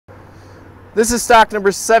This is stock number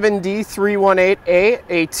 7D318A,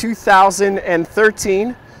 a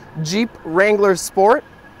 2013 Jeep Wrangler Sport.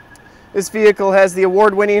 This vehicle has the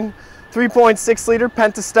award-winning 3.6-liter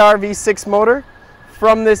Pentastar V6 motor.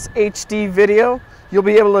 From this HD video, you'll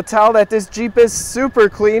be able to tell that this Jeep is super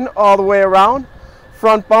clean all the way around.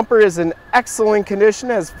 Front bumper is in excellent condition,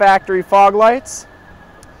 has factory fog lights.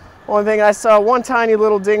 Only thing, I saw one tiny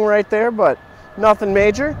little ding right there, but nothing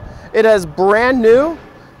major. It has brand new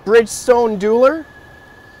Bridgestone Dueler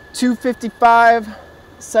 255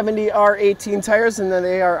 70R18 tires, and then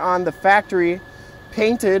they are on the factory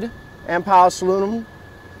painted and polished aluminum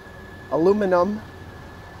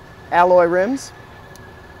alloy rims.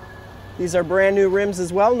 These are brand new rims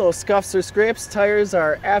as well, no scuffs or scrapes. Tires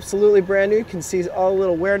are absolutely brand new. You can see all the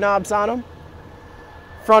little wear knobs on them.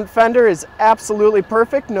 Front fender is absolutely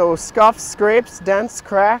perfect, no scuffs, scrapes, dents,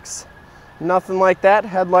 cracks, nothing like that.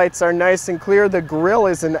 Headlights are nice and clear. The grille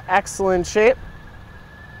is in excellent shape,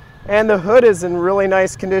 and the hood is in really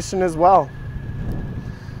nice condition as well.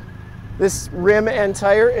 This rim and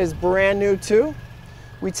tire is brand new too.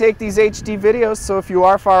 We take these HD videos, so if you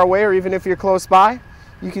are far away or even if you're close by,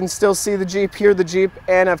 you can still see the Jeep, hear the Jeep,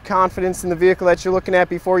 and have confidence in the vehicle that you're looking at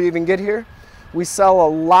before you even get here. We sell a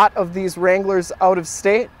lot of these Wranglers out of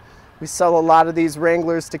state. We sell a lot of these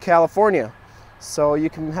Wranglers to California. So you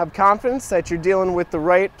can have confidence that you're dealing with the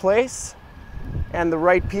right place and the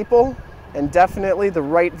right people, and definitely the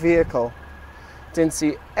right vehicle. Didn't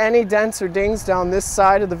see any dents or dings down this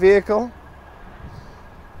side of the vehicle.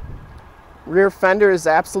 Rear fender is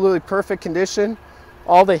absolutely perfect condition.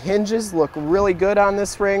 All the hinges look really good on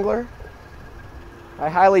this Wrangler. I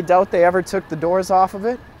highly doubt they ever took the doors off of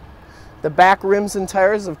it. The back rims and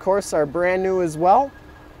tires, of course, are brand new as well.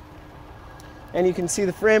 And you can see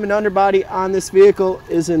the frame and underbody on this vehicle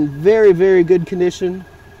is in very, very good condition.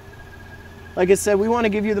 Like I said, we want to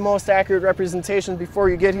give you the most accurate representation before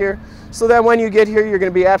you get here, so that when you get here, you're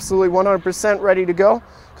going to be absolutely 100% ready to go,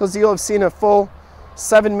 because you'll have seen a full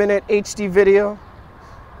 7-minute HD video.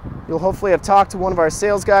 You'll hopefully have talked to one of our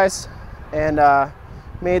sales guys and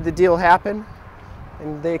made the deal happen,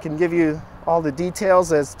 and they can give you all the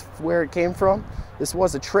details as to where it came from. This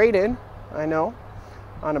was a trade-in, I know,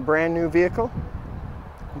 on a brand new vehicle.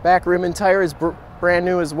 Back rim and tire is brand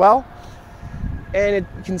new as well. And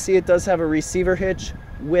you can see it does have a receiver hitch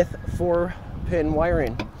with 4-pin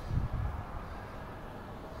wiring.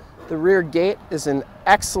 The rear gate is in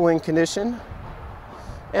excellent condition,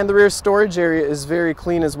 and the rear storage area is very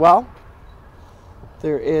clean as well.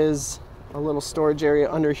 There is a little storage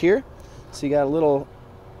area under here, so you got a little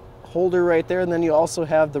holder right there, and then you also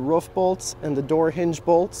have the roof bolts and the door hinge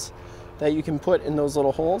bolts that you can put in those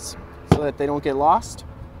little holes so that they don't get lost.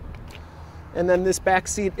 And then this back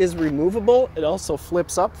seat is removable. It also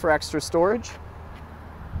flips up for extra storage.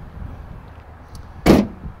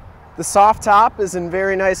 The soft top is in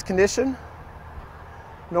very nice condition.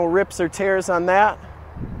 No rips or tears on that.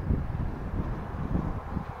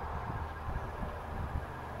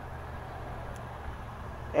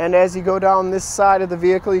 And as you go down this side of the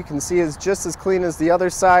vehicle, you can see it's just as clean as the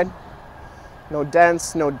other side. No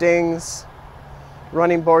dents, no dings.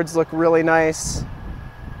 Running boards look really nice.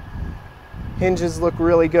 Hinges look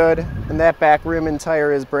really good, and that back rim and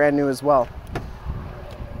tire is brand new as well.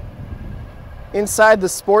 Inside, the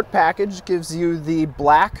Sport package gives you the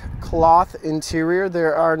black cloth interior.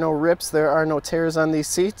 There are no rips, there are no tears on these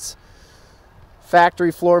seats.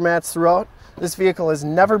 Factory floor mats throughout. This vehicle has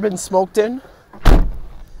never been smoked in.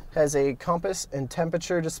 Has a compass and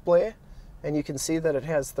temperature display, and you can see that it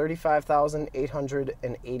has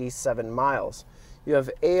 35,887 miles. You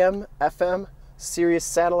have AM, FM, Sirius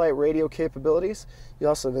satellite radio capabilities. You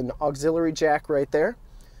also have an auxiliary jack right there.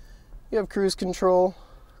 You have cruise control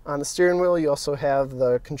on the steering wheel. You also have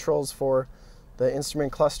the controls for the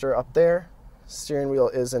instrument cluster up there. Steering wheel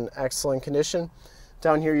is in excellent condition.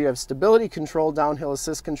 Down here you have stability control, downhill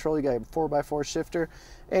assist control. You got a 4x4 shifter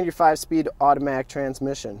and your 5-speed automatic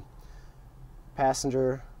transmission.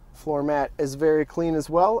 Passenger floor mat is very clean as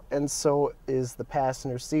well, and so is the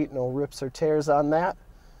passenger seat. No rips or tears on that.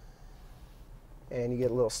 And you get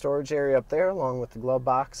a little storage area up there along with the glove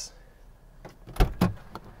box.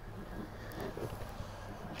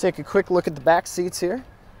 Take a quick look at the back seats here.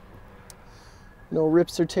 No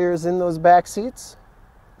rips or tears in those back seats.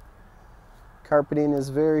 Carpeting is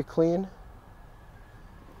very clean.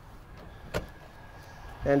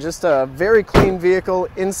 And just a very clean vehicle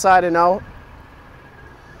inside and out.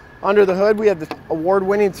 Under the hood, we have the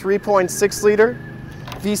award-winning 3.6-liter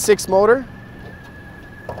V6 motor.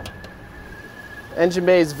 Engine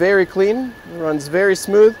bay is very clean, runs very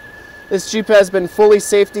smooth. This Jeep has been fully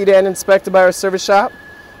safetied and inspected by our service shop.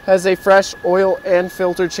 Has a fresh oil and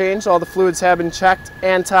filter change. All the fluids have been checked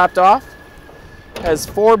and topped off. Has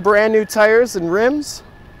 4 brand new tires and rims.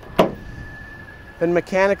 Been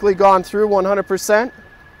mechanically gone through 100%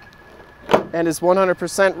 and is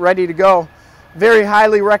 100% ready to go. Very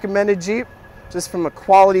highly recommended Jeep, just from a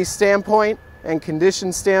quality standpoint and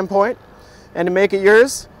condition standpoint. And to make it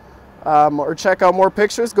yours, or check out more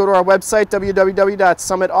pictures, go to our website,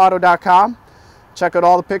 www.summitauto.com. Check out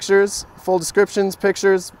all the pictures, full descriptions,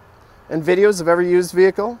 pictures, and videos of every used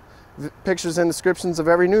vehicle, pictures and descriptions of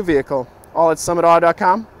every new vehicle, all at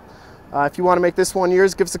summitauto.com. If you want to make this one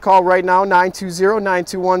yours, give us a call right now,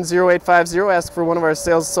 920-921-0850. Ask for one of our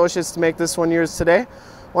sales associates to make this one yours today.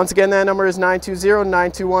 Once again, that number is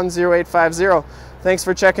 920-921-0850. Thanks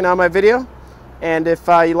for checking out my video. And if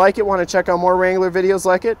you like it, want to check out more Wrangler videos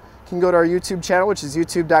like it, you can go to our YouTube channel, which is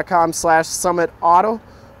youtube.com/summitauto.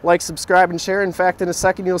 Like, subscribe, and share. In fact, in a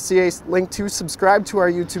second, you'll see a link to subscribe to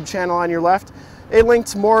our YouTube channel on your left, a link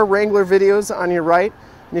to more Wrangler videos on your right.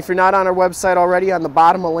 And if you're not on our website already, on the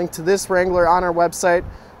bottom, a link to this Wrangler on our website.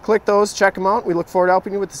 Click those, check them out. We look forward to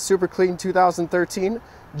helping you with the super clean 2013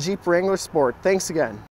 Jeep Wrangler Sport. Thanks again.